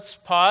Let's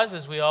pause,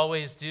 as we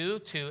always do,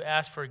 to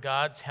ask for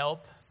God's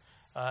help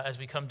as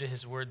we come to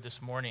His Word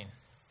this morning.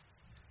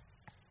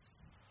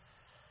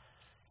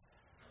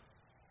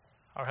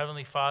 Our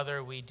Heavenly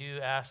Father, we do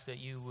ask that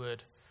you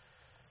would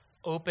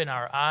open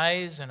our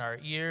eyes and our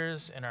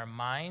ears and our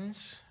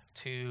minds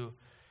to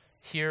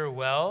hear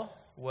well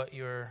what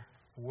your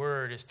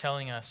Word is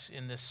telling us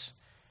in this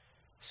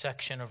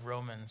section of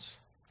Romans,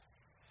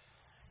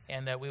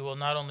 and that we will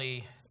not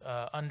only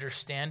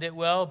understand it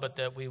well, but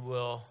that we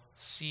will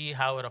see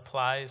how it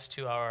applies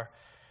to our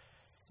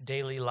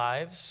daily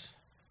lives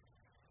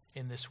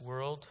in this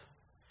world,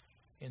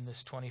 in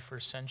this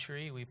 21st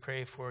century. We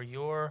pray for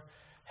your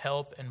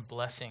help and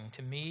blessing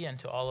to me and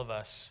to all of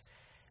us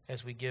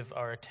as we give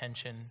our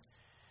attention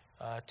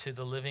to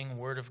the living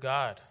Word of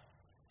God.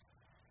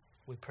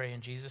 We pray in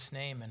Jesus'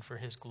 name and for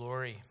His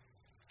glory.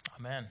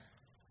 Amen.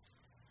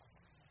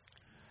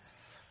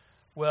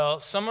 Well,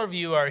 some of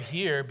you are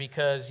here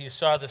because you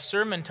saw the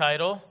sermon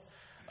title,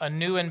 A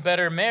New and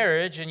Better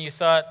Marriage, and you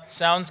thought,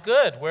 sounds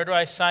good. Where do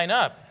I sign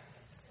up?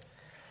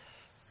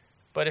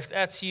 But if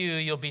that's you,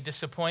 you'll be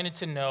disappointed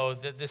to know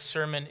that this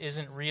sermon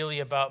isn't really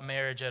about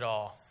marriage at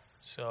all.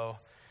 So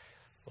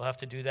we'll have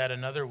to do that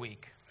another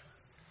week.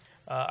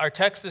 Our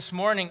text this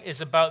morning is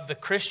about the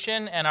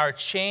Christian and our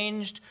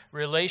changed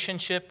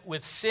relationship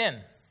with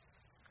sin.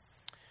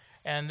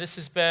 And this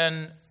has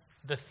been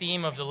the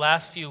theme of the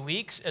last few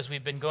weeks as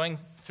we've been going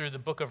through the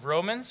book of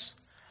Romans.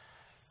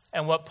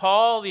 And what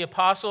Paul the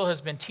Apostle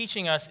has been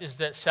teaching us is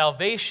that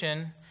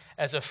salvation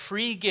as a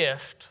free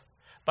gift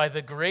by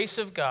the grace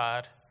of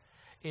God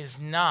is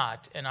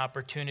not an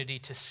opportunity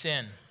to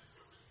sin,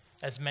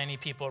 as many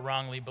people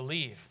wrongly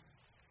believe.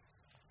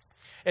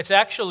 It's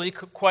actually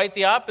quite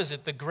the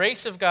opposite. The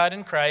grace of God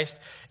in Christ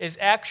is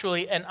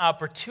actually an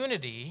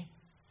opportunity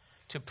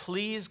to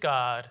please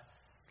God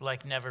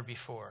like never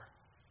before.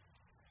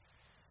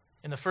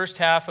 In the first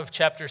half of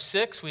chapter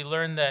 6, we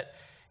learn that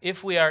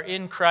if we are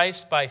in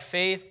Christ by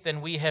faith,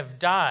 then we have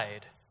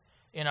died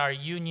in our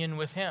union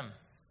with Him.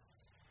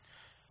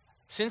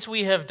 Since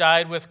we have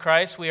died with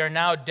Christ, we are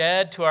now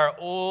dead to our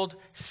old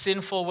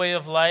sinful way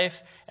of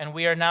life, and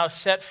we are now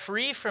set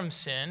free from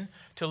sin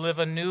to live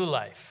a new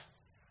life.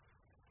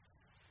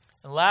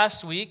 And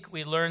last week,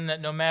 we learned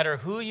that no matter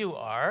who you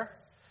are,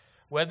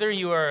 whether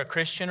you are a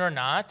Christian or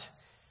not,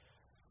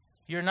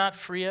 you're not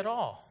free at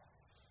all.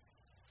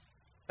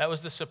 That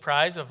was the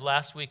surprise of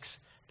last week's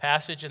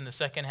passage in the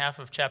second half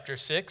of chapter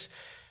 6.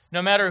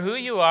 No matter who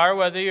you are,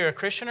 whether you're a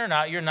Christian or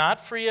not, you're not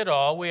free at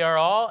all. We are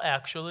all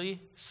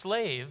actually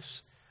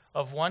slaves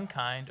of one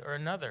kind or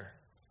another.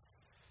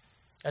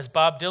 As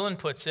Bob Dylan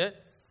puts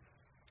it,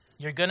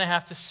 you're going to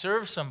have to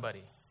serve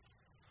somebody.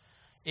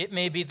 It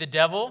may be the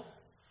devil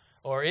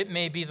or it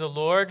may be the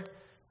Lord,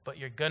 but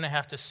you're going to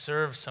have to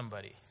serve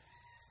somebody.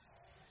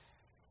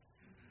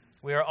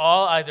 We are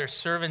all either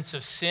servants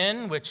of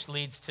sin, which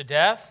leads to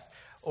death,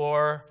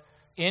 or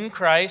in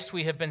Christ,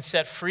 we have been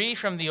set free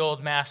from the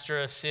old master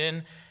of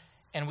sin,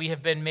 and we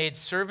have been made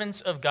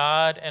servants of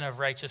God and of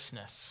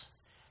righteousness,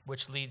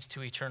 which leads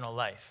to eternal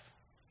life.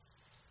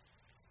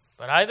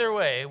 But either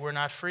way, we're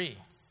not free.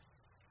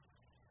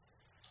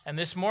 And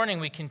this morning,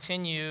 we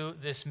continue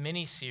this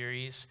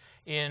mini-series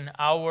in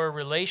our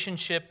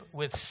relationship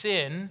with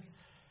sin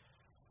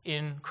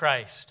in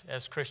Christ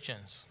as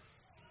Christians.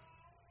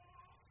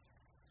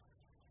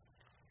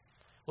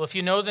 Well, if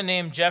you know the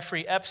name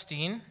Jeffrey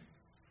Epstein,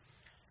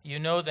 you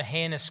know the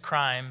heinous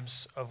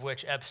crimes of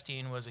which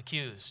Epstein was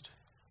accused.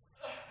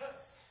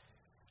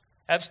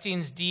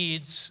 Epstein's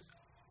deeds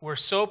were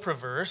so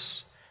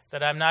perverse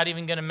that I'm not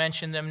even going to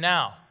mention them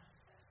now.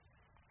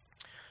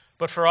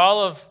 But for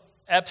all of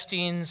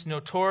Epstein's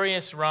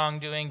notorious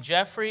wrongdoing,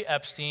 Jeffrey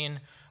Epstein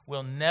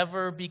will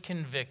never be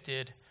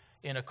convicted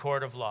in a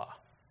court of law.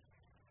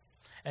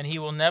 And he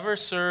will never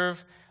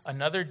serve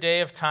another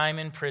day of time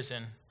in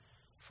prison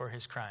for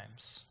his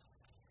crimes.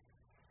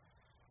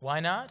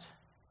 Why not?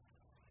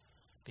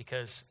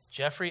 Because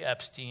Jeffrey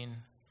Epstein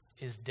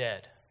is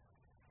dead.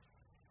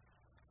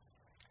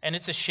 And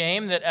it's a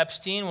shame that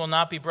Epstein will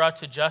not be brought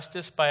to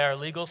justice by our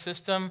legal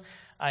system.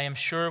 I am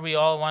sure we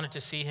all wanted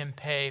to see him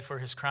pay for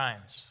his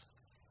crimes.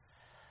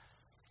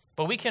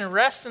 But we can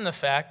rest in the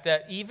fact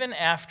that even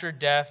after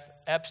death,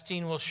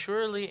 Epstein will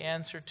surely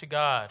answer to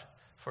God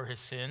for his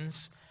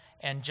sins,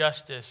 and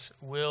justice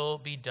will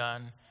be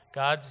done.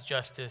 God's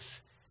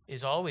justice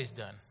is always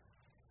done.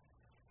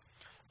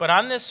 But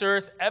on this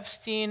earth,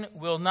 Epstein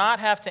will not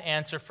have to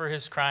answer for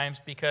his crimes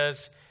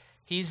because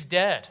he's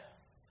dead,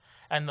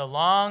 and the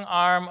long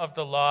arm of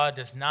the law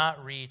does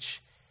not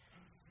reach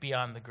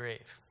beyond the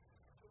grave.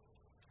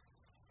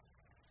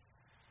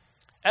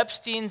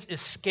 Epstein's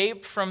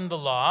escape from the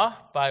law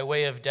by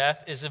way of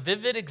death is a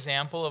vivid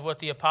example of what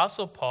the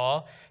Apostle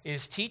Paul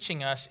is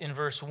teaching us in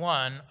verse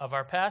 1 of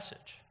our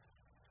passage.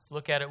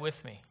 Look at it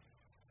with me.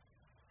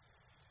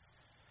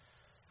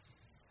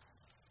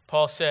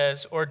 Paul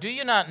says, "Or do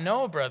you not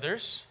know,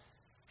 brothers,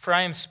 for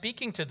I am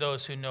speaking to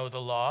those who know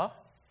the law,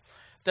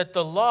 that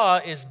the law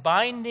is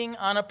binding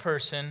on a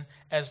person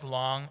as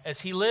long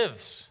as he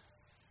lives.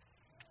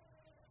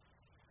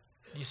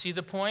 Do you see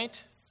the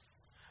point?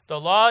 The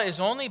law is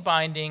only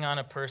binding on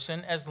a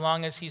person as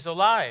long as he's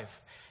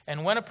alive.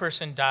 And when a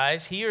person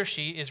dies, he or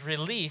she is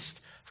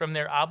released from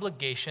their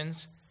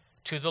obligations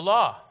to the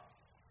law.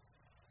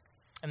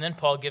 And then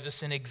Paul gives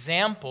us an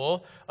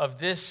example of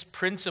this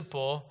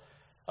principle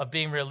of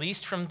being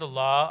released from the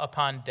law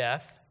upon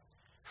death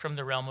from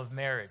the realm of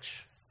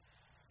marriage.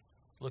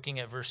 Looking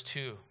at verse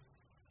 2.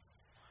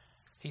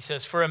 He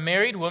says, "For a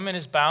married woman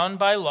is bound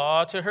by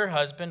law to her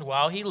husband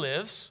while he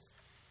lives,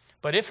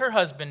 but if her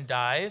husband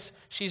dies,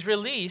 she's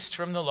released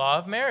from the law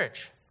of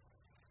marriage.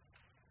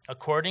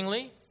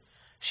 Accordingly,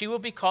 she will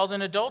be called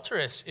an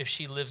adulteress if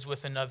she lives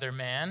with another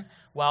man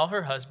while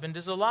her husband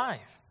is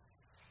alive.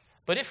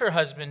 But if her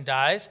husband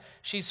dies,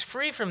 she's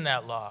free from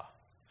that law.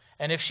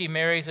 And if she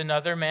marries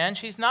another man,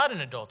 she's not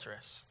an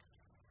adulteress."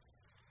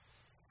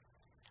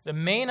 The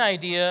main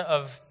idea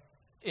of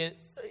it,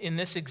 in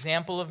this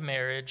example of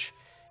marriage,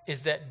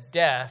 is that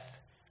death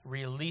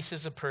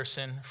releases a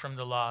person from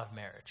the law of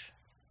marriage.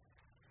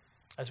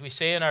 As we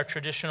say in our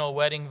traditional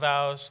wedding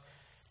vows,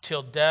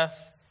 "Till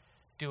death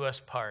do us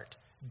part."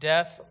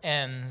 Death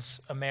ends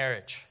a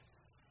marriage.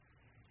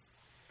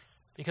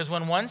 Because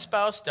when one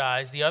spouse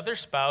dies, the other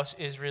spouse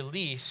is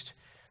released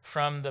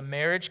from the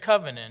marriage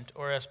covenant,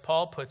 or as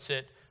Paul puts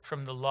it,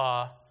 from the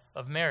law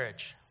of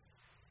marriage.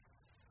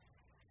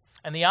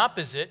 And the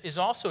opposite is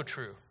also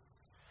true.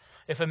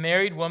 If a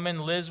married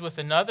woman lives with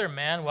another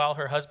man while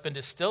her husband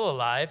is still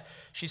alive,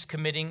 she's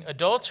committing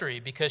adultery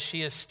because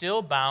she is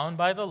still bound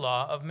by the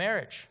law of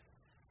marriage.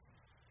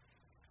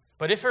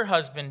 But if her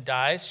husband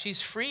dies,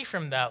 she's free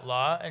from that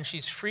law, and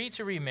she's free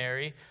to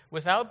remarry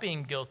without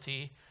being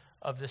guilty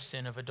of the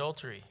sin of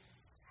adultery.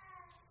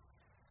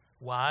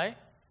 Why?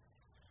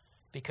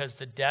 Because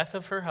the death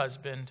of her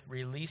husband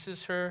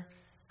releases her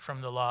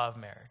from the law of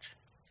marriage.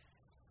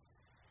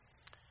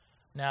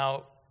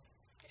 Now,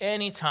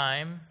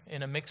 anytime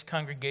in a mixed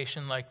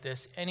congregation like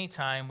this,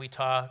 anytime we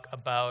talk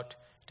about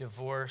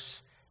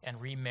divorce and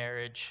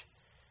remarriage,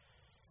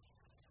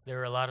 there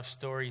are a lot of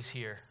stories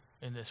here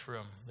in this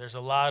room. There's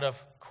a lot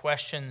of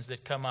questions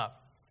that come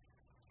up.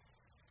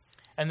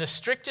 And the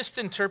strictest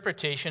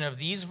interpretation of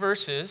these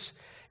verses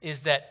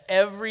is that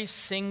every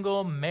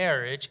single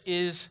marriage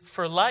is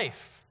for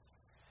life.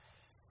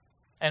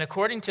 And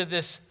according to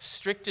this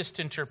strictest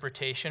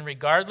interpretation,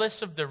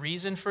 regardless of the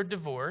reason for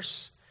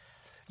divorce,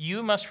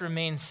 you must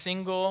remain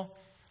single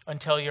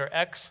until your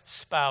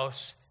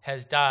ex-spouse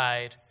has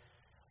died,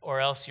 or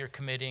else you're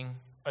committing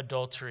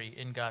adultery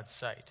in God's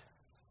sight.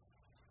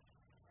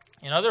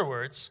 In other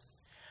words,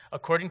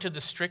 according to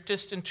the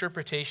strictest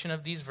interpretation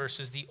of these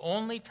verses, the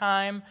only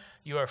time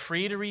you are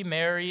free to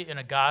remarry in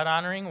a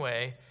God-honoring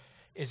way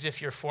is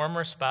if your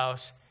former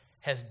spouse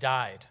has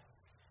died,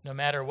 no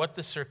matter what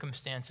the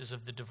circumstances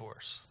of the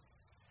divorce.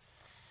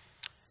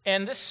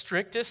 And this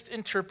strictest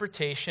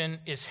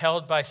interpretation is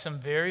held by some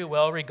very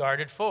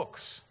well-regarded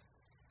folks.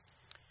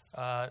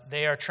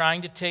 They are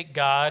trying to take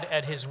God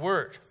at his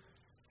word.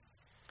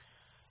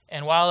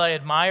 And while I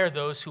admire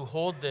those who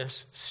hold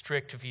this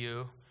strict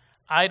view,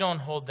 I don't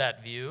hold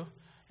that view,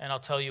 and I'll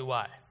tell you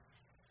why.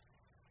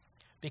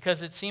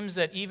 Because it seems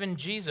that even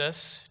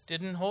Jesus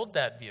didn't hold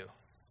that view.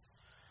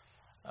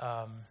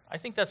 I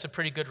think that's a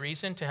pretty good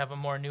reason to have a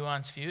more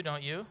nuanced view,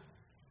 don't you?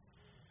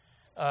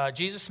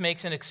 Jesus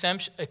makes an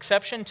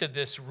exception to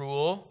this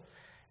rule,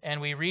 and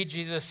we read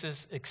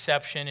Jesus'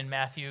 exception in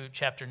Matthew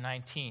chapter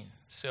 19.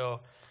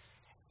 So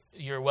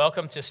you're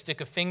welcome to stick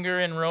a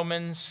finger in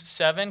Romans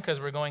 7, because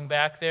we're going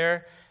back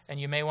there, and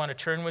you may want to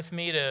turn with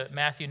me to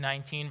Matthew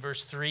 19,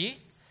 verse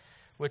 3,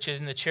 which is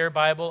in the Chair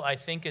Bible, I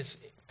think is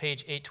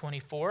page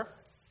 824.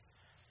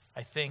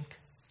 I think.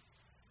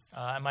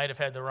 I might have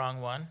had the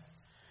wrong one.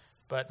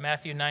 But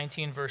Matthew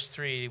 19, verse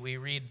 3, we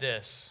read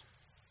this.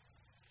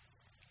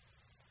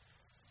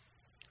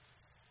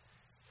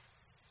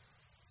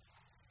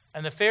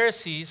 "And the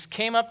Pharisees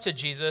came up to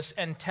Jesus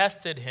and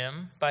tested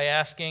him by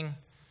asking,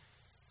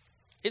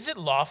 'Is it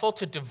lawful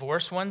to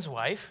divorce one's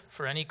wife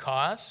for any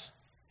cause?'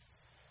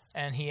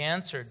 And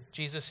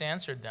Jesus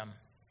answered them,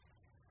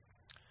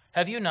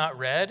 'Have you not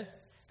read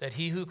that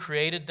he who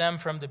created them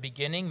from the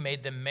beginning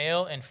made them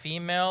male and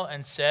female,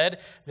 and said,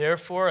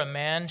 Therefore a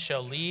man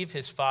shall leave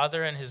his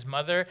father and his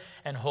mother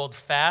and hold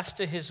fast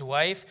to his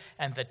wife,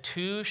 and the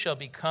two shall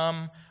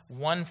become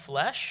one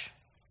flesh?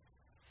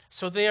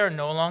 So they are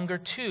no longer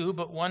two,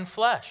 but one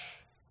flesh.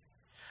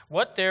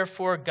 What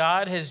therefore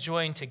God has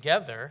joined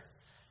together,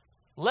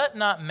 let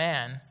not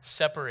man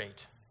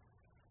separate.'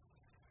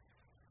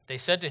 They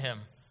said to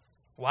him,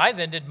 'Why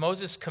then did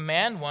Moses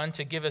command one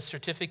to give a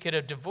certificate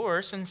of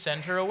divorce and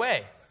send her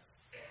away?'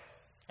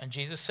 And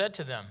Jesus said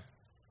to them,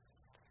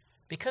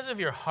 'Because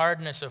of your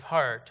hardness of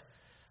heart,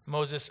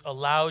 Moses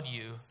allowed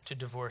you to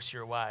divorce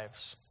your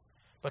wives.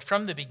 But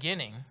from the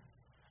beginning,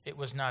 it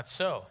was not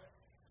so.'"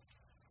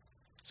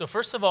 So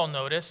first of all,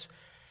 notice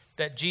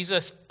that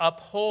Jesus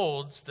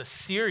upholds the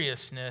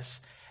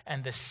seriousness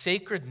and the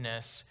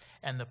sacredness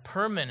and the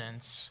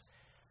permanence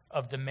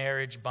of the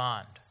marriage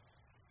bond.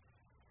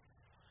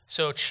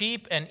 So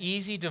cheap and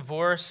easy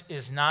divorce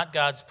is not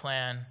God's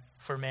plan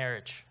for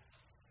marriage.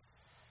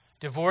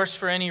 Divorce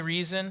for any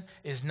reason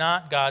is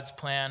not God's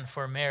plan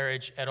for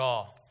marriage at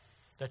all.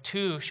 The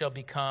two shall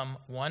become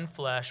one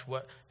flesh.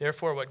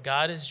 Therefore, what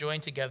God has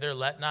joined together,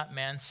 let not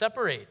man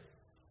separate.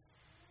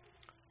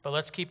 But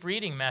let's keep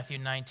reading Matthew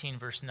 19,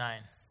 verse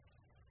 9.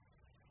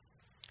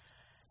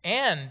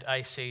 And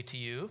I say to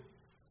you,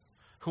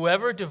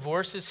 whoever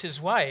divorces his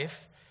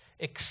wife,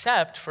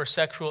 except for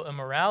sexual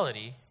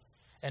immorality,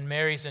 and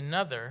marries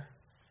another,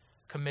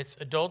 commits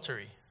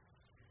adultery.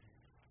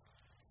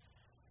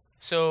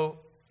 So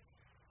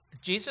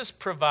Jesus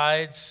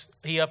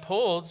he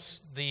upholds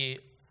the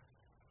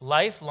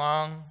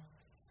lifelong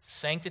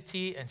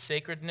sanctity and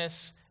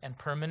sacredness and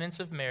permanence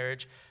of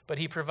marriage, but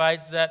he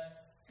provides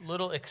that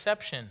little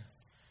exception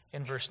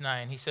in verse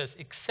 9. He says,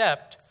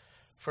 except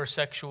for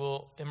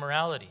sexual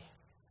immorality.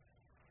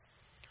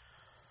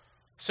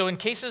 So in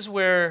cases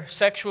where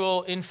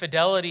sexual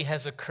infidelity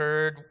has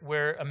occurred,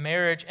 where a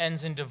marriage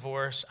ends in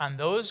divorce, on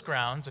those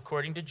grounds,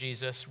 according to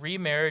Jesus,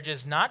 remarriage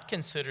is not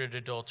considered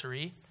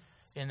adultery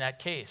in that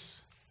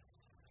case.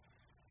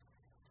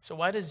 So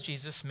why does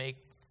Jesus make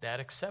that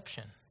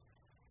exception?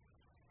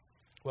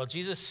 Well,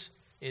 Jesus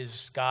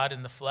is God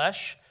in the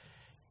flesh.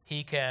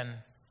 He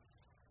can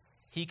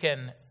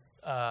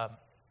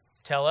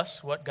tell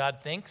us what God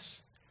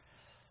thinks.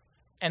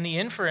 And the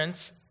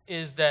inference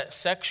is that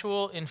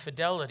sexual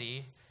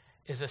infidelity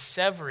is a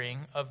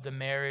severing of the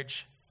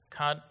marriage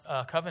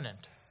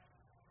covenant.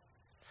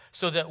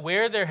 So that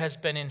where there has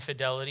been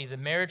infidelity, the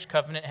marriage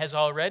covenant has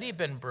already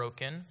been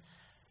broken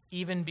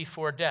even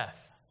before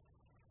death.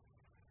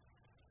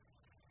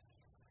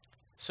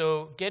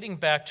 So getting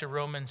back to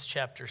Romans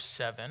chapter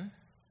 7,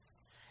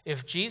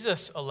 if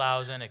Jesus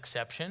allows an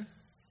exception,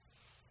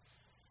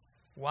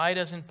 why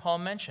doesn't Paul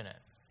mention it?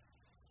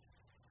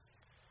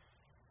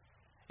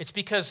 It's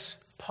because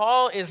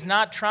Paul is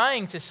not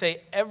trying to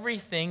say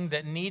everything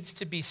that needs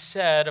to be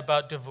said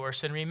about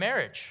divorce and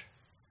remarriage.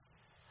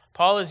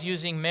 Paul is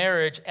using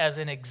marriage as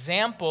an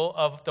example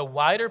of the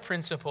wider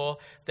principle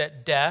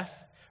that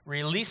death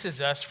releases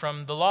us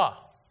from the law.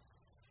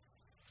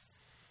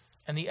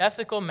 And the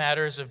ethical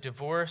matters of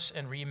divorce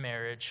and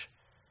remarriage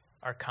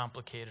are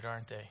complicated,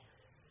 aren't they?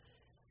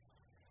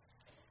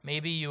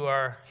 Maybe you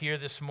are here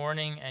this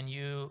morning and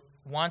you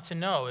want to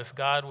know if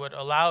God would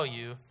allow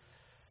you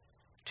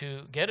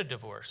to get a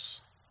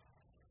divorce.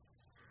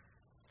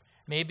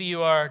 Maybe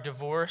you are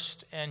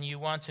divorced and you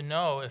want to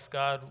know if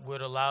God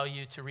would allow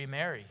you to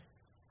remarry.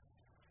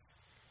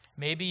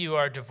 Maybe you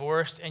are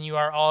divorced and you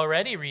are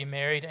already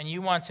remarried and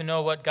you want to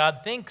know what God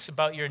thinks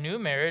about your new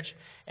marriage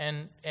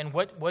and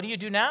what do you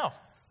do now?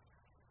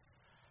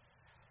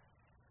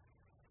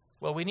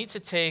 Well, we need to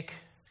take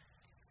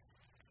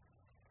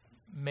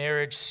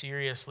marriage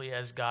seriously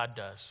as God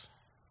does.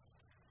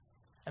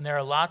 And there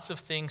are lots of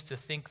things to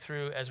think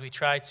through as we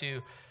try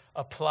to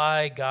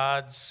apply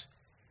God's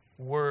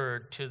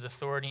word to the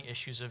thorny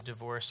issues of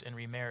divorce and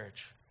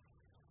remarriage.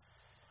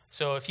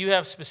 So if you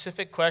have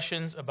specific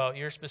questions about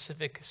your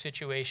specific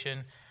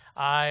situation,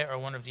 I or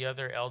one of the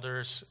other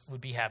elders would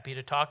be happy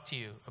to talk to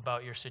you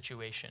about your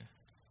situation.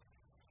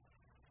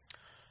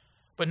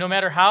 But no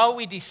matter how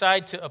we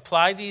decide to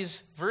apply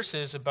these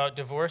verses about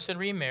divorce and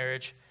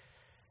remarriage,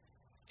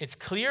 it's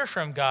clear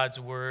from God's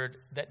word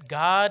that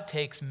God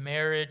takes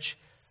marriage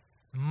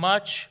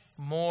much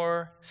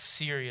more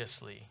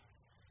seriously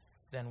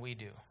than we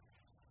do.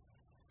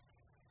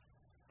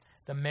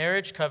 The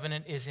marriage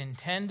covenant is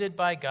intended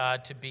by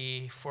God to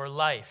be for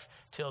life,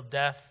 till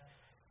death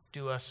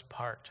do us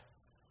part.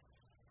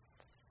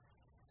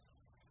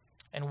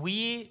 And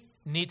we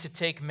need to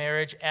take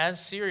marriage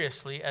as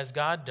seriously as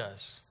God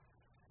does.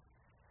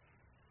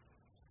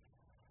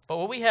 But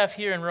what we have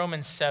here in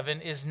Romans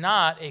 7 is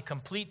not a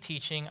complete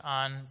teaching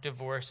on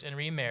divorce and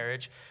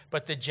remarriage,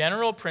 but the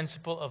general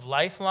principle of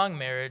lifelong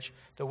marriage,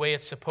 the way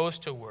it's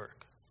supposed to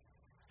work.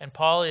 And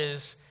Paul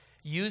is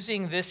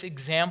using this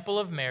example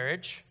of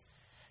marriage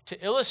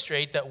to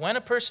illustrate that when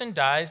a person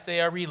dies, they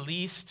are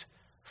released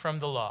from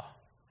the law.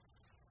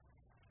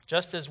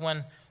 Just as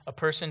when a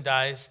person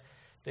dies,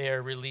 they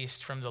are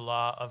released from the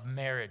law of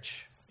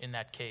marriage in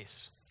that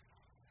case.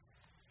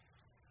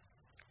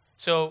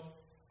 So,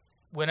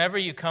 whenever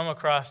you come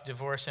across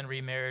divorce and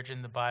remarriage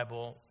in the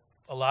Bible,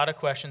 a lot of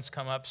questions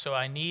come up. So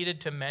I needed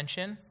to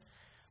mention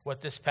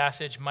what this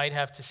passage might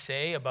have to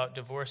say about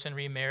divorce and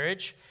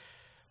remarriage.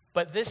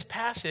 But this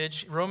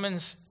passage,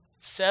 Romans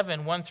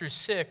 7, 1 through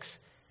 6,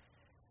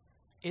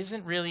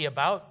 isn't really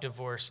about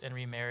divorce and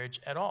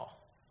remarriage at all.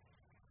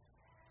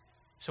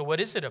 So what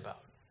is it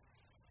about?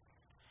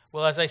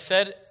 Well, as I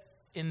said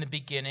in the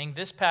beginning,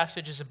 this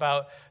passage is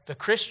about the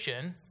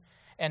Christian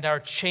and our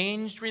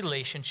changed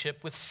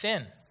relationship with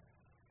sin.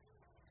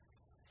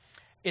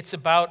 It's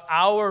about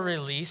our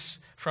release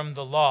from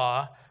the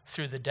law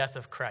through the death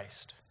of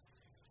Christ.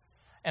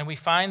 And we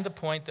find the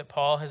point that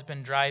Paul has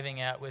been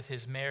driving at with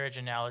his marriage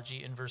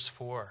analogy in verse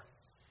 4.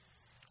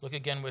 Look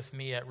again with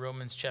me at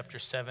Romans chapter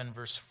 7,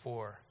 verse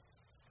 4.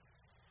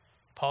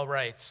 Paul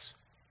writes,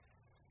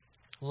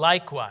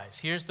 "Likewise,"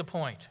 here's the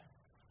point.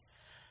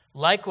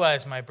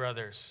 "Likewise, my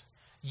brothers,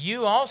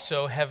 you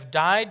also have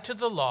died to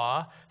the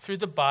law through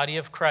the body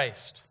of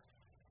Christ,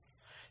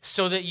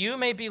 so that you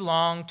may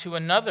belong to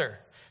another,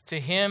 to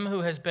him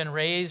who has been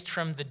raised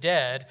from the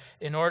dead,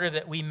 in order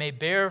that we may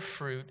bear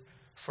fruit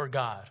for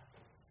God.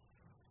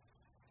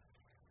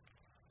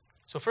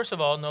 So first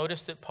of all,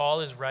 notice that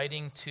Paul is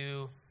writing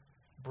to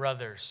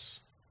brothers,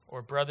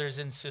 or brothers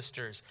and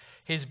sisters.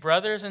 His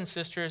brothers and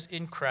sisters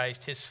in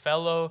Christ, his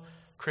fellow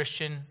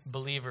Christian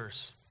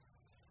believers.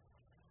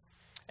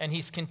 And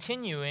he's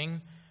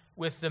continuing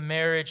with the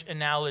marriage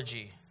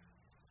analogy.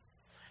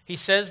 He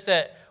says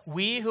that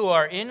we who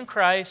are in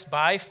Christ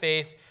by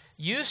faith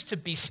used to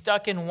be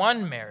stuck in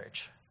one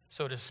marriage,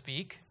 so to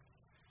speak.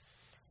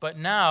 But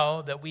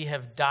now that we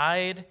have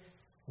died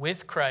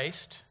with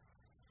Christ,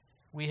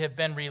 we have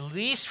been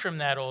released from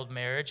that old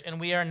marriage, and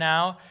we are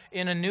now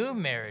in a new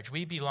marriage.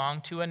 We belong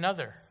to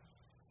another.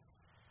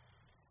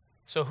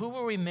 So who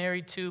were we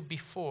married to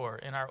before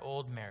in our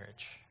old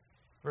marriage?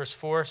 Verse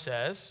 4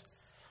 says,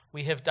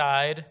 we have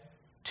died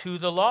to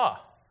the law.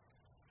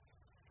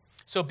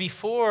 So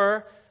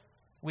before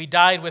we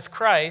died with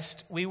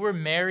Christ, we were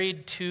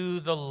married to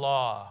the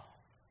law.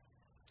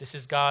 This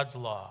is God's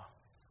law.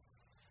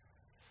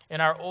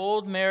 In our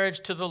old marriage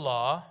to the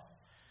law,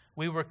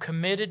 we were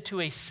committed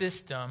to a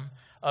system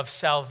of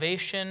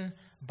salvation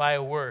by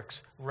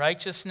works,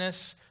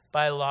 righteousness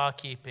by law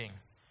keeping,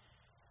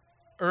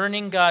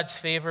 earning God's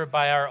favor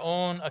by our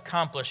own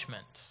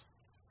accomplishment.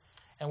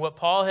 And what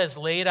Paul has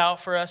laid out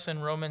for us in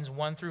Romans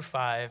 1 through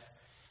 5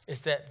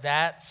 is that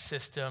that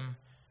system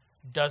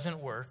doesn't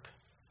work,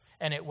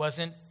 and it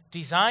wasn't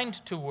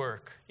designed to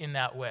work in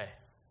that way.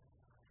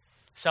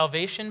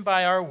 Salvation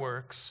by our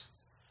works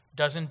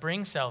doesn't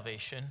bring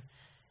salvation.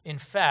 In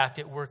fact,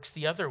 it works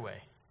the other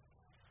way.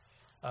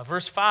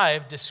 Verse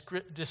 5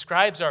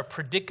 describes our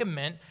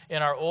predicament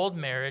in our old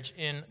marriage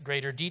in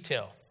greater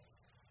detail.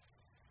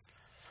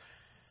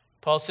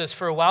 Paul says,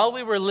 "For while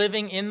we were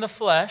living in the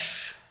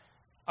flesh,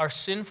 our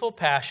sinful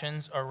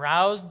passions,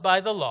 aroused by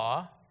the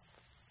law,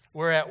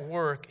 were at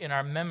work in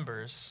our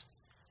members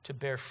to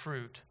bear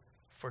fruit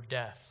for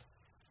death."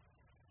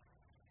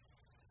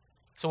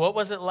 So what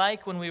was it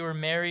like when we were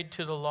married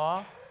to the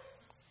law?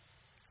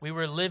 We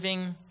were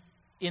living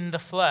in the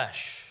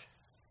flesh.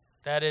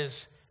 That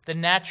is, the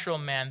natural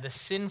man, the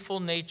sinful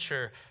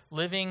nature,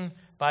 living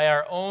by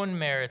our own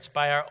merits,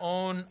 by our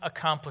own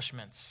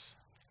accomplishments.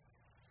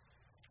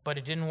 But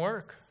it didn't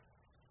work,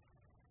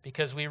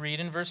 because we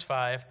read in verse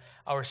 5,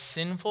 our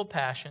sinful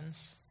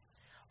passions,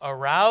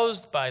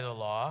 aroused by the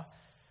law,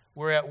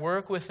 were at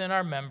work within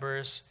our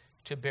members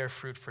to bear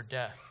fruit for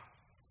death.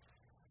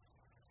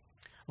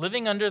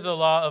 Living under the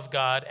law of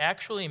God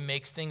actually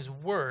makes things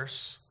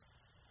worse,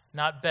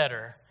 not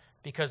better,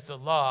 because the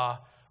law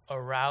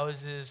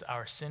arouses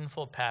our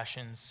sinful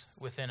passions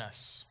within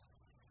us.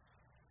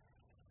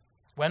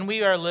 When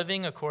we are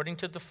living according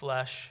to the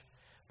flesh,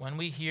 when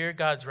we hear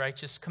God's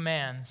righteous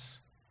commands,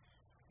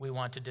 we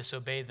want to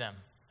disobey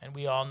them. And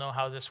we all know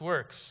how this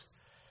works.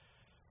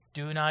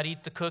 Do not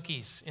eat the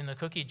cookies in the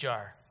cookie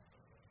jar.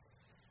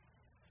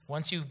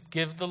 Once you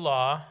give the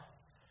law,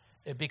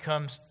 it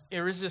becomes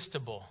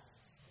irresistible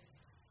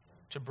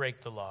to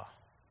break the law.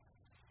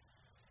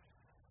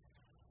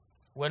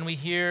 When we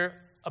hear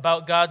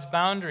about God's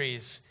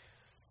boundaries,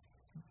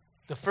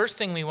 the first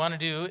thing we want to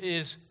do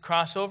is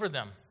cross over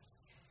them.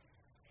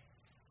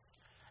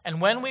 And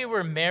when we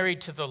were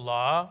married to the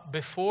law,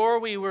 before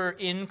we were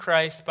in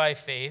Christ by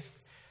faith,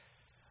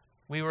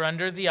 we were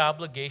under the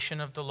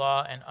obligation of the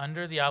law and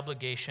under the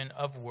obligation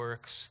of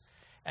works,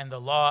 and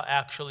the law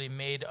actually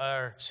made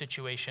our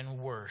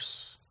situation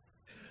worse,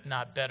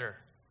 not better.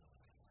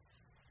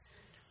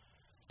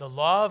 The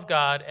law of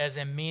God as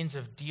a means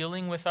of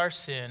dealing with our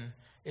sin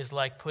is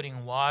like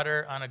putting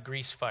water on a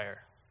grease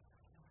fire.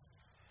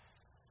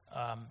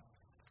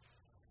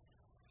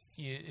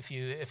 If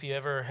you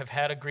ever have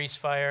had a grease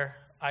fire,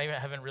 I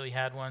haven't really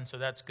had one, so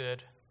that's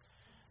good.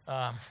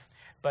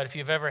 But if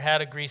you've ever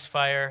had a grease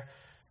fire,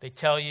 they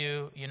tell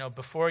you,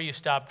 before you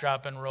stop,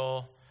 drop, and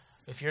roll,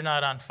 if you're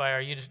not on fire,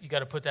 you got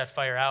to put that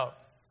fire out.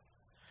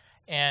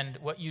 And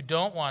what you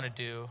don't want to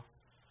do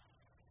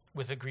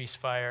with a grease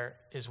fire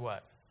is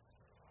what?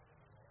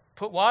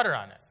 Put water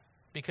on it,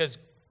 because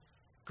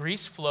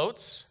grease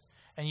floats,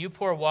 and you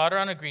pour water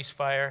on a grease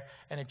fire,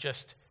 and it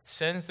just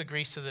sends the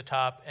grease to the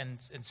top and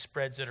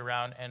spreads it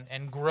around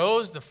and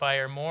grows the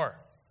fire more.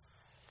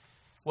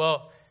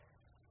 Well,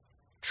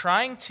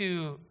 trying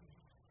to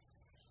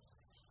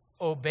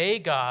obey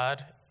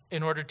God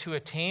in order to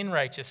attain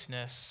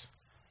righteousness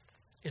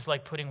is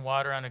like putting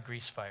water on a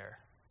grease fire.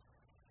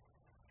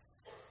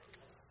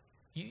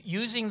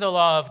 Using the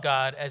law of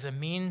God as a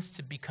means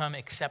to become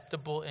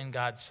acceptable in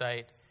God's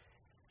sight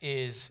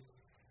is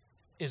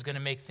going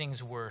to make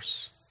things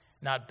worse,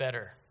 not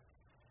better.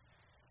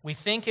 We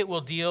think it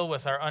will deal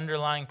with our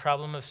underlying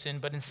problem of sin,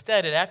 but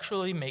instead it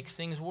actually makes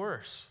things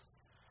worse.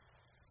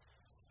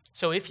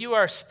 So if you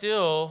are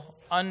still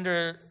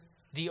under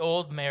the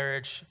old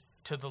marriage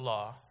to the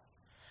law,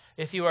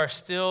 if you are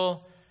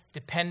still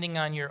depending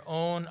on your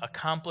own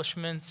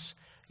accomplishments,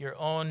 your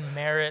own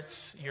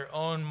merits, your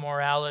own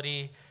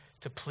morality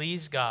to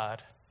please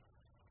God,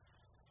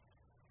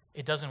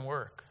 it doesn't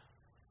work.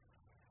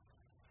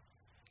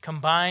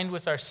 Combined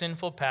with our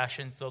sinful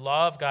passions, the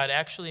law of God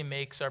actually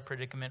makes our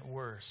predicament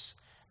worse,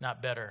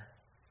 not better.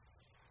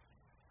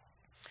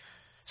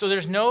 So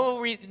there's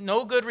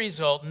no good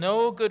result,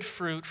 no good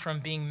fruit from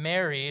being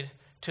married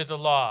to the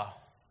law.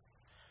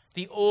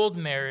 The old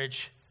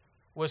marriage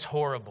was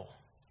horrible.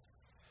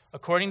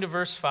 According to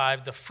verse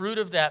 5, the fruit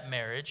of that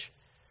marriage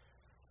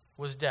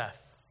was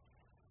death.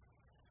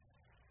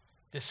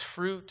 This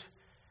fruit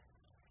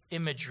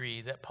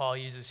imagery that Paul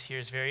uses here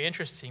is very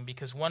interesting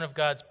because one of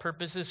God's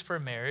purposes for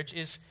marriage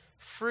is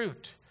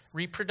fruit,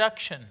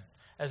 reproduction,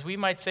 as we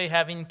might say,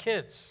 having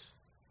kids.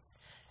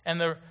 And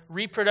the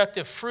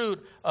reproductive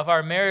fruit of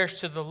our marriage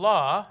to the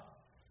law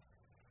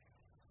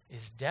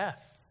is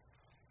death.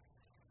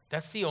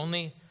 That's the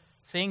only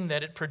thing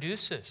that it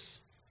produces.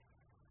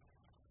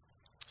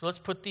 So let's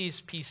put these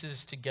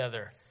pieces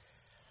together.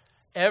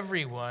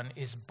 Everyone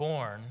is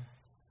born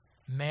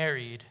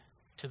married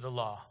to the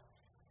law.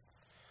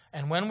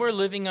 And when we're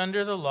living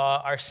under the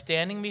law, our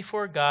standing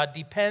before God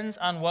depends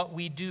on what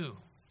we do.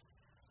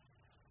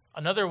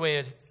 Another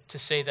way to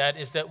say that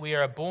is that we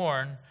are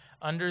born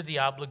under the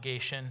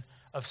obligation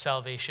of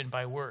salvation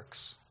by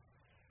works.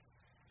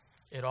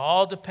 It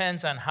all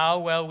depends on how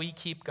well we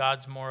keep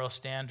God's moral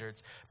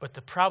standards. But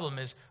the problem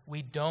is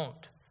we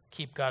don't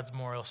keep God's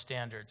moral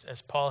standards,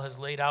 as Paul has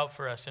laid out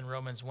for us in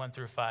Romans 1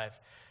 through 5.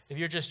 If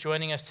you're just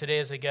joining us today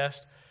as a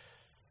guest,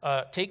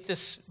 take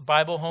this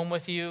Bible home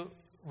with you.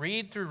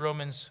 Read through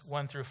Romans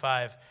 1 through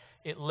 5.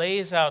 It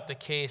lays out the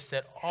case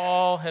that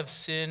all have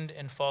sinned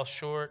and fall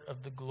short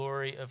of the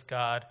glory of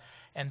God,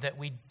 and that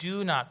we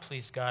do not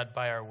please God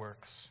by our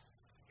works.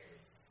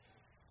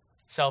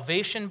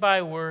 Salvation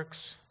by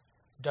works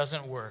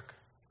doesn't work.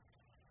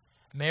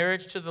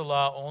 Marriage to the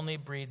law only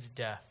breeds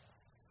death.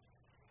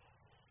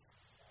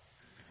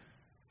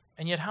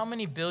 And yet, how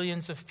many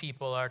billions of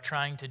people are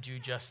trying to do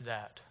just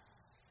that?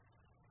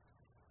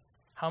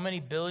 How many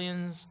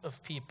billions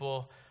of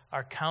people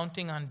are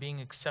counting on being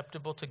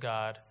acceptable to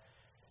God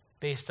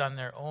based on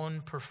their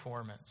own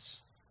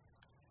performance?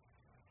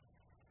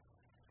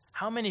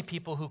 How many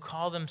people who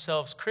call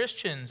themselves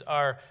Christians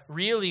are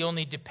really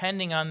only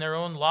depending on their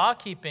own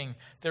law-keeping,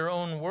 their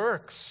own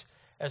works,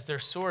 as their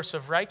source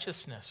of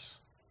righteousness?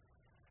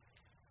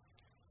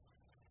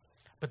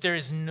 But there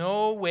is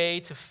no way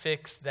to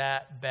fix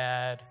that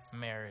bad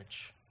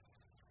marriage.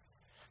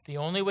 The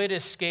only way to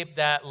escape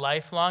that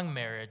lifelong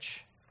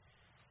marriage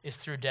is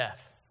through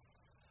death.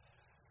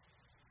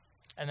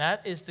 And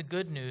that is the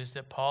good news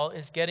that Paul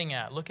is getting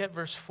at. Look at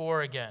verse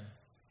 4 again.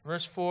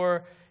 Verse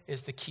 4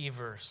 is the key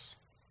verse.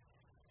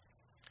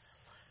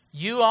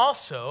 You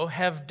also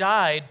have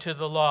died to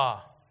the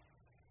law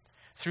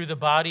through the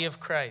body of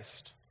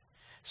Christ,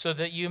 so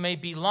that you may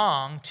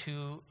belong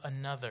to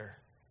another,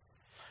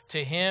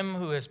 to him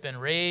who has been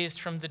raised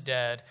from the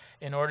dead,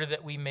 in order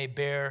that we may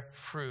bear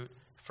fruit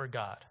for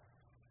God.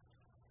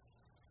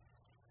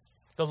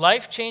 The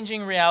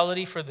life-changing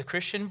reality for the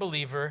Christian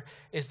believer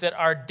is that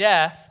our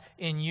death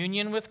in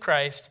union with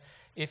Christ,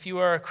 if you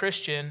are a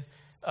Christian,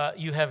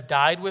 you have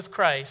died with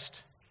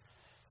Christ.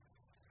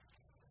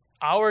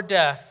 Our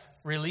death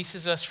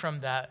releases us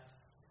from that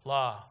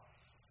law.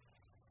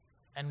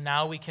 And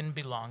now we can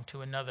belong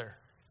to another.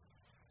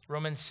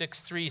 Romans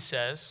 6:3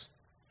 says,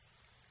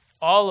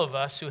 all of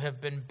us who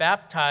have been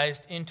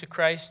baptized into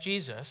Christ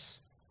Jesus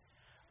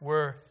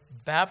were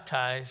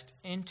baptized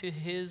into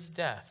his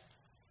death.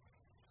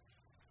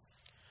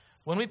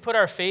 When we put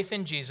our faith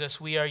in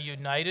Jesus, we are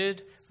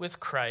united with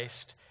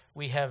Christ.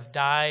 We have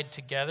died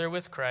together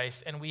with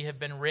Christ, and we have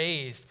been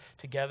raised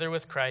together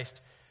with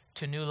Christ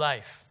to new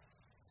life,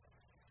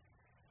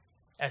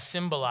 as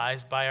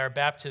symbolized by our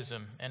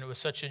baptism. And it was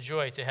such a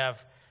joy to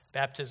have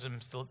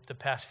baptisms the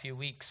past few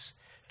weeks,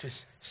 to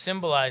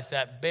symbolize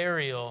that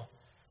burial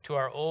to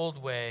our old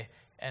way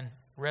and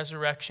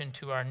resurrection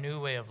to our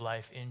new way of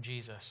life in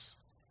Jesus.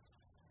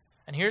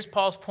 And here's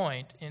Paul's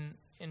point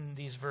in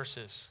these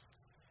verses.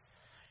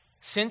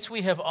 Since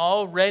we have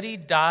already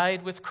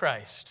died with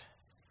Christ,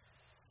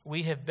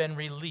 we have been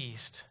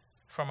released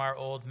from our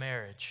old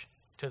marriage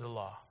to the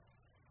law.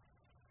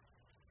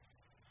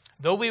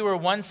 Though we were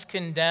once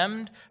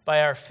condemned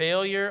by our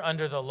failure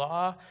under the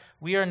law,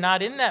 we are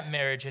not in that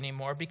marriage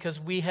anymore because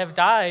we have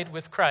died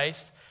with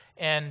Christ,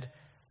 and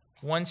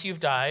once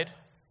you've died,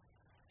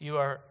 you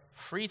are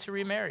free to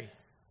remarry.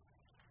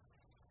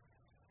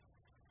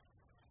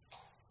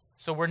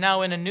 So we're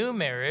now in a new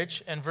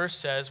marriage, and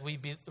verse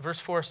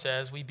 4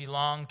 says we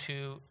belong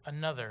to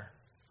another,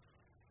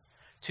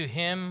 to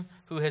him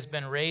who has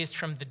been raised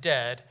from the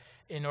dead,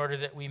 in order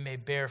that we may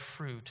bear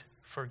fruit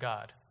for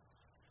God.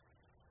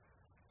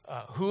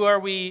 Who are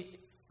we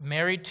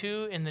married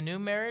to in the new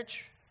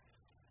marriage?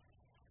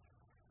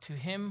 To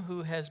him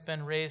who has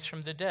been raised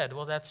from the dead.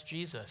 Well, that's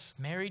Jesus,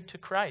 married to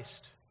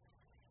Christ.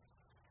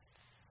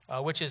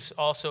 Which is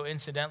also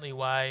incidentally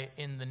why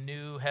in the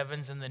new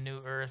heavens and the new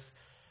earth,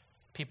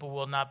 People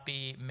will not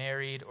be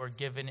married or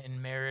given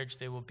in marriage.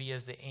 They will be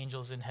as the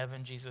angels in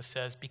heaven, Jesus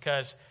says,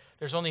 because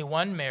there's only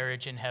one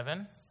marriage in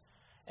heaven,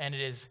 and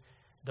it is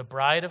the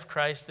bride of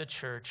Christ, the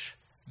church,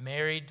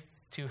 married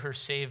to her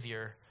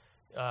Savior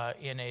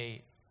in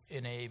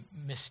a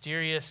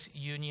mysterious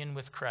union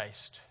with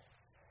Christ.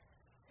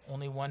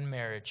 Only one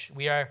marriage.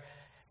 We are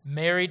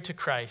married to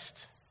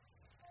Christ.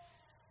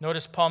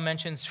 Notice Paul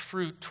mentions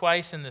fruit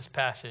twice in this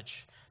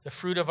passage. The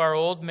fruit of our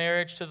old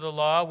marriage to the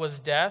law was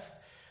death.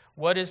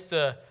 What is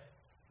the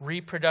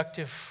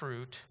reproductive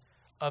fruit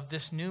of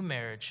this new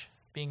marriage,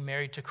 being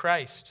married to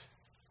Christ?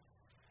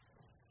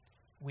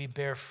 We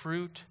bear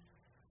fruit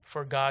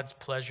for God's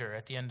pleasure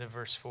at the end of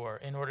verse 4,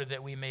 in order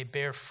that we may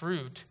bear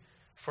fruit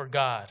for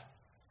God.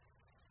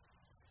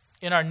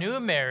 In our new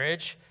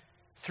marriage,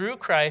 through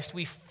Christ,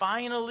 we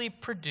finally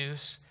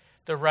produce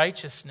the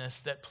righteousness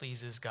that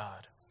pleases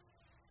God.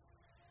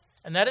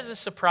 And that is a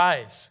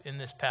surprise in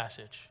this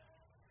passage.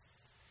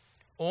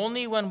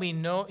 Only when we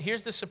know,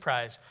 here's the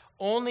surprise,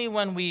 only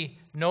when we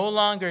no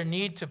longer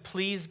need to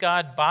please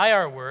God by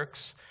our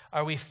works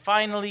are we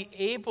finally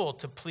able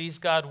to please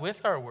God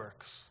with our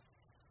works.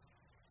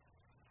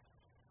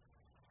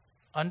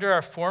 Under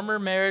our former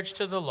marriage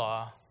to the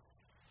law,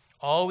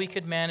 all we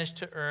could manage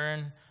to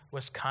earn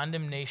was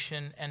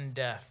condemnation and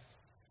death.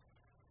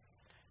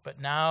 But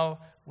now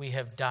we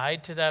have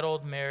died to that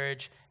old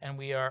marriage, and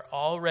we are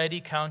already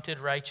counted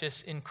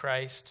righteous in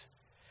Christ,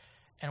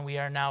 and we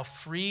are now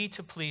free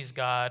to please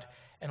God,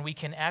 and we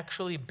can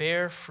actually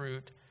bear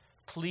fruit,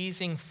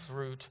 pleasing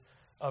fruit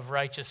of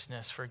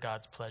righteousness for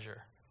God's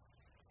pleasure.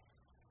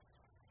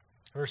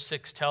 Verse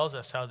 6 tells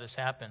us how this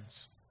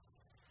happens.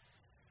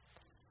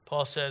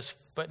 Paul says,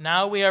 "But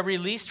now we are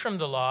released from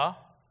the law,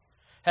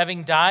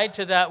 having died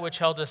to that which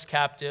held us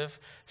captive,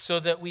 so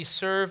that we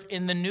serve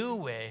in the new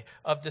way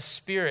of the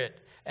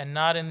Spirit and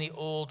not in the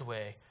old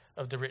way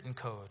of the written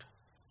code."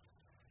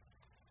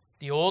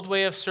 The old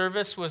way of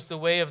service was the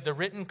way of the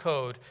written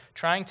code,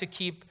 trying to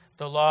keep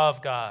the law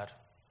of God.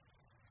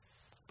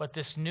 But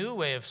this new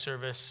way of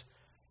service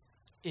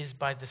is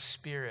by the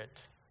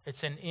Spirit.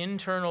 It's an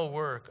internal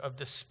work of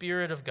the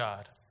Spirit of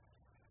God.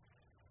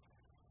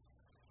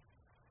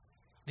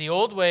 The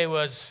old way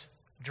was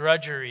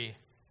drudgery.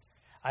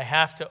 I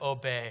have to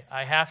obey.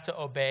 I have to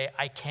obey.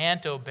 I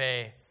can't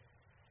obey.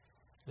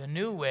 The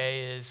new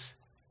way is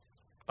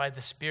by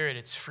the Spirit.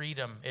 It's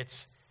freedom.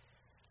 It's,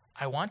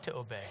 I want to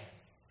obey.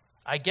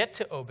 I get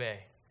to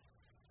obey.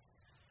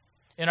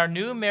 In our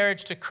new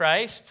marriage to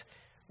Christ,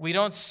 we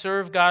don't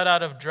serve God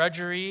out of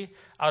drudgery,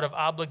 out of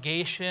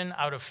obligation,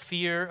 out of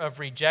fear of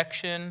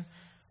rejection.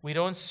 We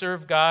don't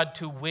serve God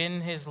to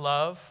win his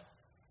love.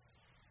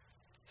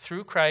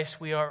 Through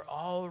Christ, we are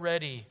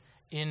already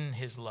in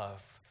his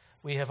love.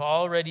 We have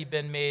already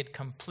been made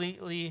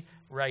completely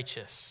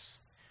righteous.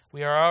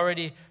 We are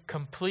already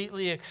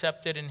completely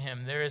accepted in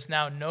him. There is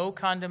now no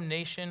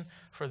condemnation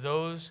for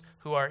those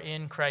who are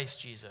in Christ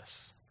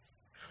Jesus.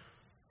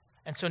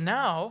 And so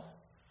now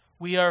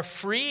we are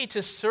free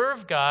to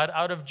serve God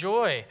out of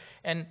joy.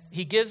 And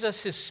he gives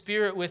us his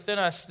Spirit within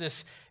us,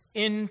 this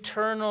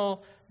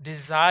internal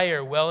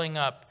desire welling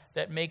up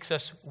that makes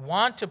us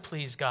want to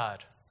please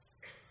God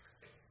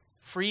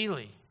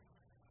freely.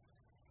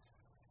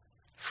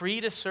 Free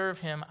to serve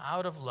him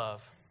out of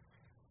love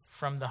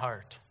from the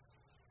heart.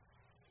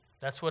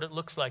 That's what it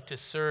looks like to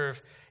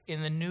serve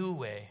in the new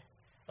way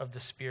of the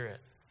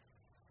Spirit.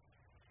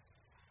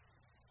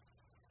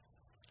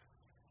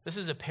 This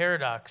is a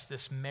paradox,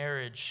 this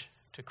marriage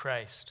to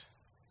Christ.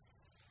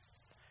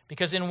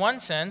 Because in one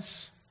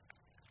sense,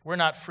 we're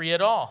not free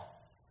at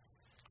all.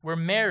 We're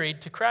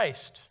married to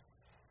Christ.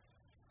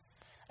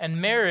 And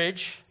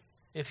marriage,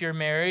 if you're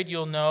married,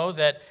 you'll know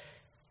that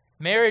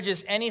marriage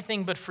is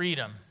anything but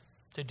freedom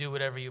to do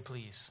whatever you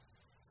please.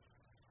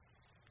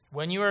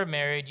 When you are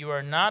married, you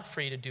are not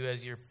free to do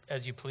as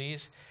you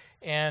please,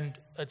 and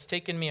it's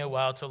taken me a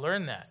while to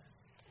learn that.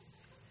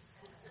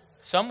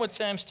 Some would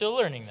say I'm still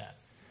learning that.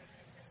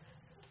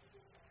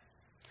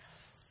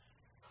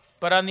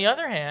 But on the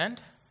other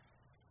hand,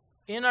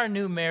 in our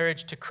new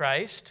marriage to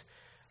Christ,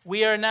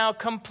 we are now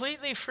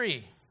completely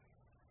free.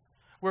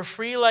 We're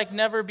free like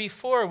never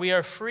before. We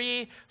are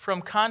free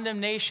from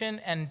condemnation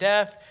and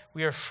death.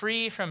 We are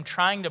free from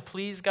trying to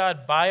please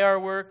God by our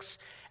works.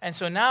 And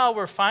so now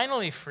we're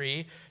finally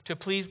free to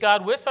please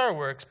God with our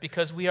works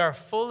because we are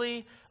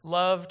fully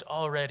loved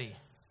already.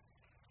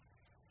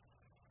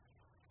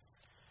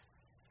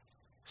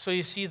 So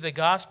you see, the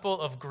gospel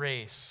of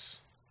grace,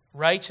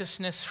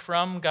 righteousness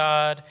from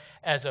God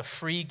as a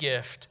free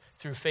gift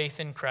through faith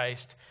in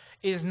Christ,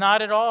 is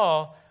not at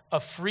all a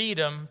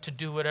freedom to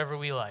do whatever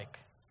we like.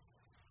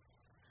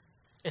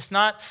 It's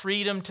not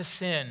freedom to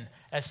sin,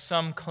 as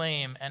some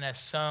claim and as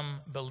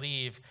some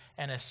believe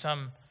and as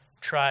some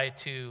try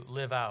to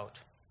live out.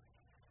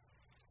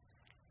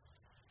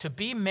 To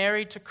be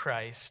married to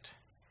Christ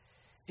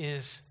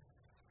is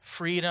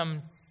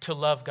freedom to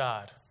love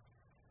God,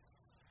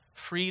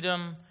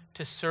 freedom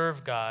to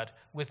serve God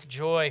with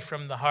joy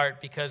from the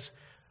heart, because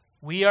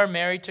we are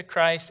married to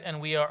Christ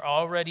and we are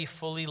already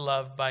fully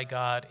loved by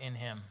God in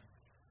him.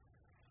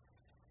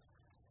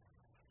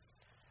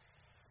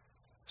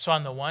 So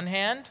on the one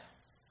hand,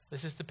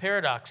 this is the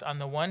paradox. On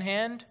the one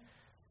hand,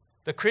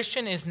 the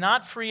Christian is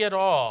not free at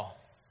all.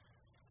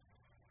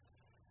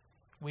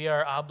 We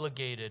are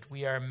obligated.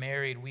 We are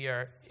married. We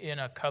are in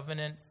a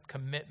covenant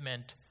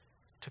commitment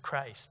to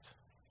Christ.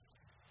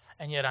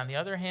 And yet, on the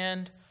other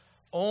hand,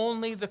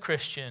 only the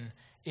Christian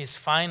is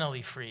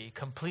finally free,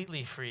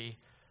 completely free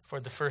for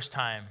the first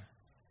time.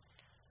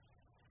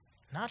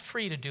 Not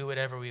free to do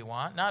whatever we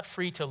want, not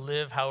free to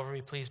live however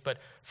we please, but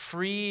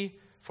free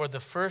for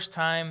the first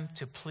time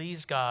to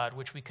please God,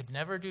 which we could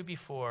never do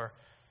before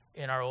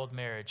in our old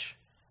marriage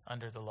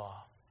under the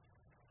law.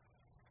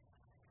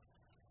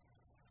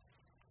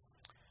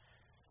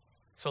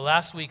 So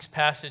last week's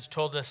passage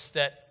told us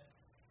that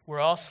we're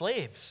all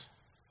slaves.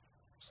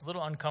 It's a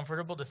little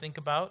uncomfortable to think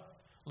about,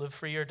 live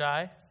free or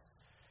die.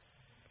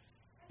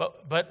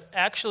 But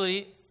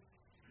actually,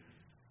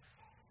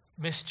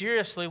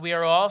 mysteriously, we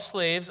are all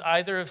slaves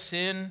either of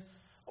sin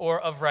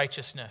or of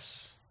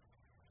righteousness.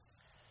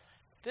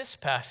 This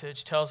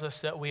passage tells us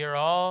that we are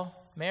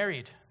all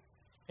married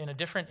in a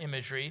different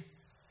imagery.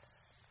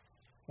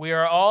 We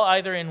are all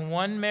either in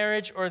one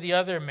marriage or the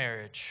other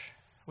marriage.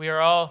 We are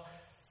all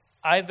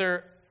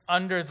either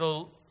under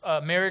the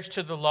marriage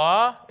to the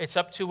law, it's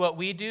up to what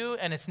we do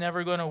and it's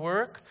never going to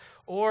work,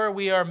 or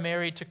we are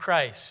married to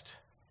Christ,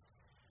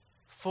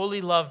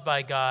 fully loved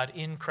by God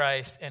in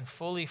Christ and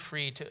fully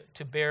free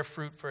to bear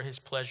fruit for his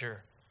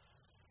pleasure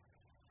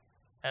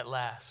at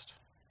last.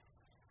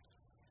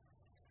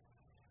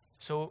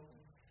 So,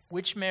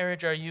 which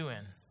marriage are you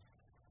in?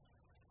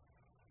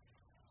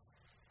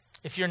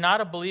 If you're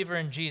not a believer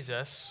in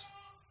Jesus,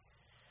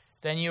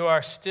 then you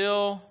are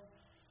still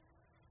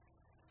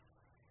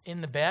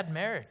in the bad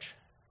marriage.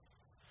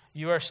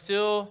 You are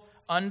still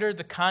under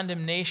the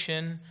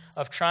condemnation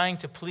of trying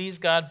to please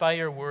God by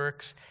your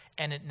works,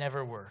 and it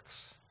never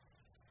works.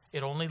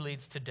 It only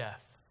leads to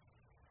death.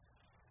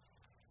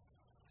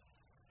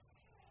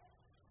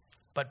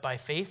 But by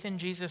faith in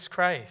Jesus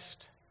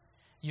Christ,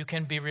 you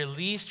can be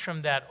released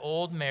from that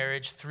old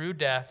marriage through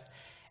death,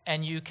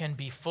 and you can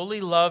be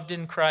fully loved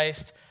in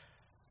Christ,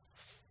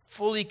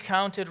 fully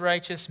counted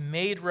righteous,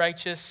 made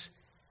righteous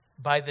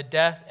by the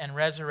death and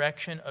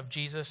resurrection of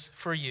Jesus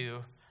for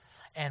you,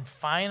 and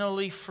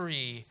finally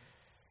free,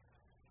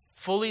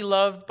 fully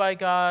loved by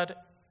God,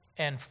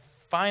 and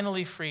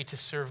finally free to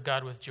serve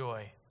God with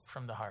joy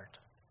from the heart.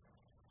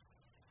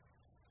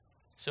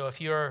 So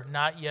if you're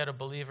not yet a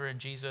believer in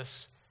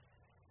Jesus,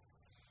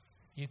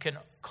 you can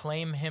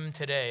claim him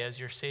today as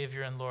your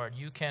Savior and Lord.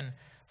 You can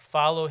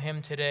follow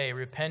him today.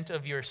 Repent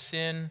of your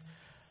sin.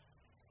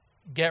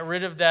 Get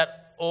rid of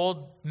that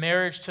old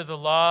marriage to the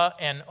law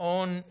and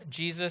own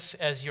Jesus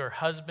as your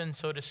husband,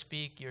 so to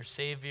speak, your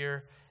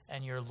Savior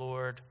and your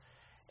Lord,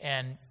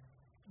 and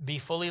be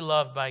fully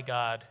loved by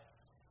God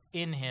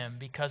in him,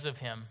 because of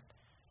him,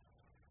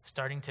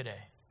 starting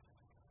today.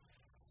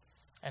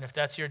 And if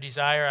that's your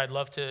desire, I'd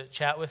love to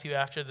chat with you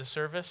after the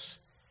service.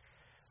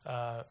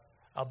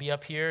 I'll be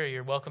up here.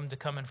 You're welcome to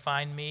come and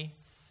find me,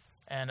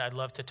 and I'd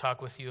love to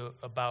talk with you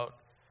about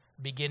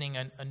beginning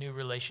a new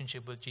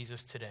relationship with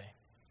Jesus today.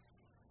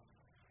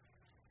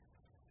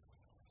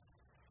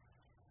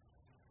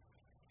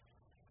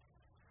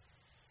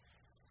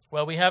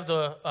 Well, we have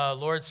the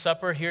Lord's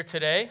Supper here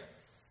today,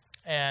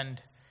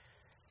 and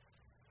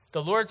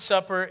the Lord's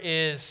Supper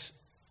is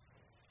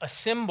a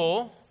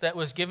symbol that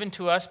was given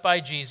to us by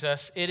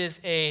Jesus. It is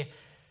a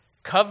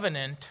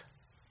covenant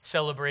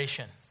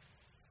celebration.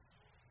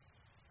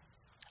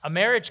 A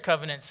marriage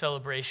covenant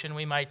celebration,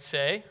 we might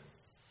say,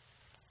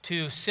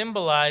 to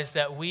symbolize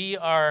that we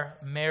are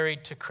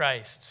married to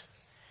Christ.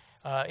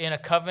 In a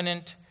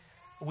covenant,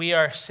 we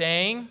are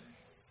saying,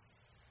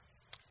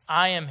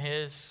 I am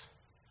his,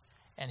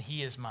 and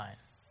he is mine.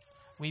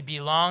 We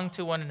belong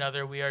to one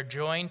another. We are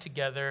joined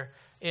together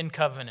in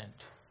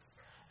covenant.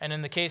 And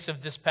in the case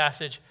of this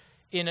passage,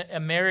 in a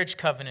marriage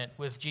covenant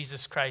with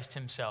Jesus Christ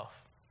himself.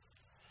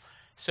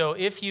 So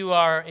if you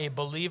are a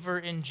believer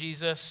in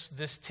Jesus,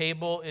 this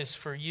table is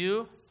for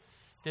you.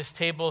 This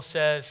table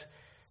says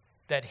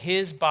that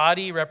his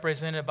body,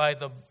 represented by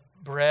the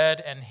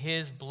bread, and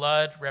his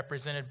blood,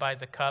 represented by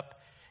the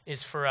cup,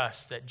 is for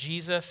us. That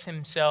Jesus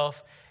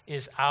himself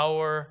is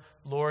our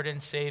Lord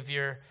and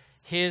Savior.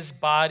 His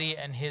body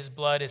and his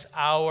blood is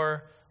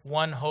our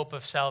one hope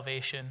of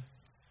salvation.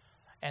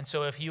 And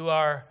so if you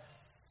are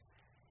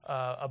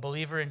a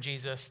believer in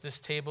Jesus, this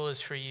table is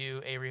for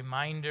you, a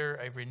reminder,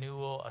 a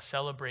renewal, a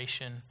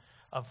celebration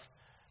of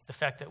the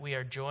fact that we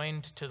are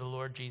joined to the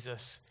Lord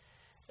Jesus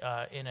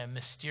in a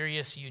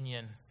mysterious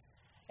union,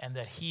 and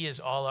that he is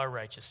all our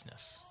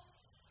righteousness.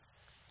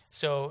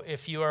 So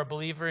if you are a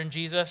believer in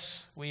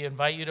Jesus, we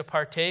invite you to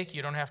partake.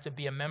 You don't have to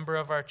be a member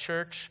of our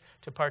church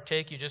to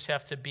partake. You just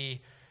have to be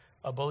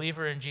a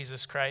believer in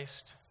Jesus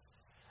Christ.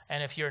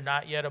 And if you're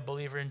not yet a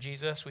believer in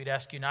Jesus, we'd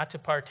ask you not to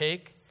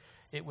partake.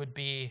 It would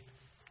be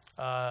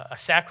a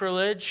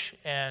sacrilege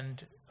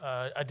and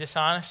a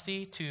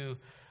dishonesty to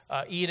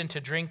eat and to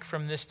drink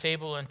from this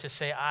table and to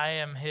say, I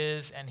am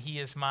his and he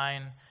is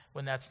mine,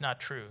 when that's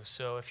not true.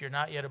 So if you're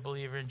not yet a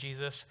believer in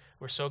Jesus,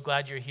 we're so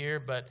glad you're here,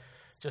 but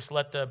just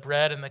let the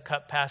bread and the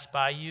cup pass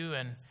by you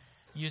and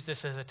use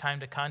this as a time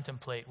to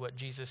contemplate what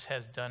Jesus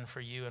has done for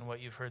you and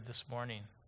what you've heard this morning.